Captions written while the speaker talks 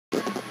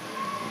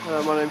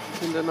My name's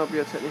Tinder and I'll be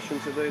a technician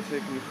today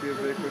taking you through your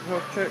vehicle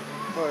health check.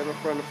 Starting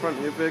off around the front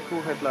of your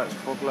vehicle, headlights,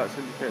 fog lights,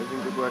 indicators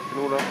in good working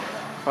order,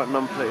 front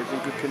number plate is in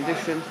good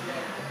condition.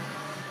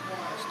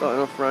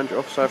 Starting off around your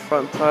offside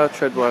front tyre,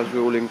 tread wires are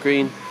all in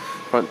green,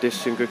 front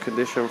discs in good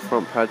condition,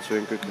 front pads are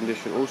in good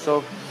condition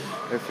also.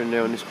 Everything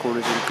there on this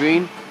corner is in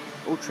green.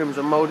 All trims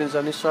and mouldings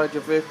on this side of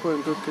your vehicle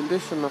in good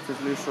condition, nothing's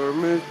loose or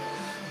removed.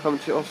 Coming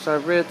to your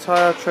offside rear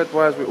tyre, tread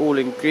wires we're all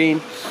in green.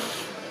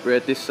 Rear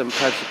discs and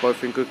pads are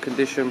both in good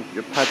condition.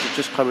 Your pads are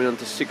just coming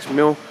onto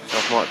 6mm, so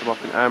I've marked them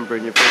up in amber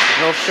in your vehicle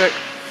health check.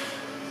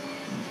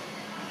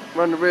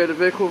 Run the rear of the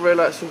vehicle, rear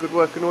lights in good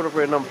working order,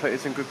 rear number plate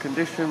is in good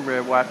condition,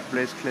 rear wiper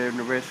blades clear in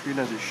the rear screen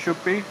as it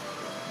should be.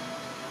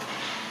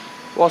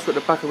 Whilst we're at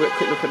the back of it,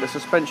 quick look at the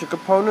suspension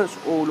components,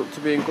 all look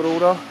to be in good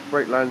order,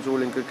 brake lines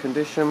all in good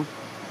condition,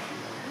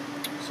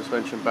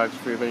 suspension bags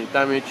free of any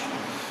damage,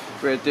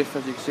 rear diff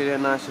as you can see there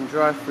nice and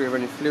dry, free of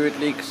any fluid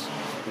leaks.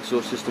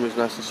 Exhaust system is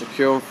nice and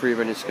secure and free of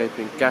any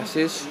escaping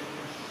gases.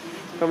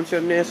 Coming to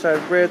your near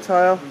side rear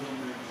tyre.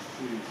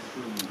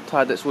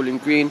 Tyre that's all in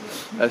green.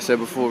 As I said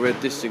before, rear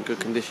discs in good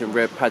condition.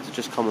 Rear pads have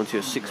just come onto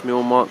your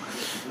 6mm mark,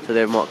 so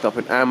they're marked up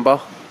in amber.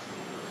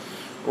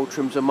 All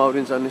trims and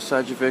mouldings on this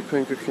side of your vehicle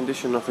in good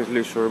condition, nothing's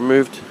loose or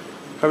removed.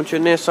 Coming to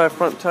your near side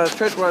front tyre.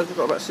 Tread wise, we've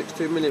got about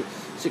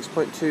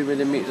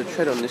 6.2mm of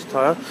tread on this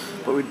tyre,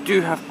 but we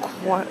do have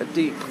quite a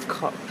deep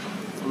cut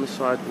on the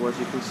sidewall as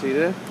you can see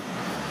there.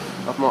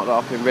 I've marked that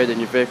up in red in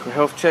your vehicle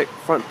health check.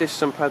 Front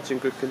discs and pads in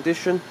good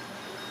condition.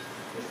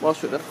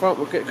 Whilst we're at the front,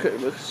 we'll get quick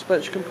with the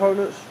suspension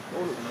components.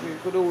 All looks to be in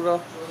good order.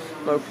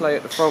 No play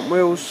at the front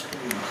wheels.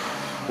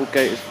 All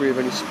gate is free of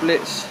any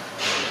splits.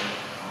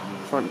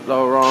 Front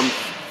lower arms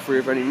free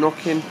of any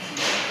knocking.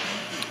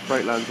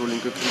 Brake lines all in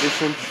good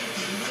condition.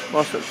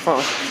 Whilst we're at the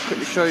front, I'll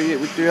quickly show you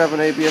we do have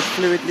an ABS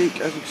fluid leak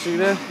as you can see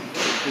there.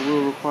 It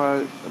will require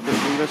a bit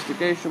of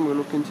investigation, we'll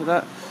look into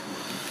that.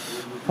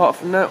 Apart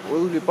from that,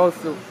 we'll do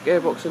both the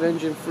gearbox and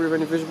engine free of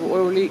any visible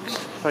oil leaks.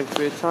 Thank you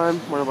for your time.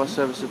 One of our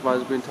service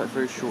advisors will be in touch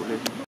very shortly.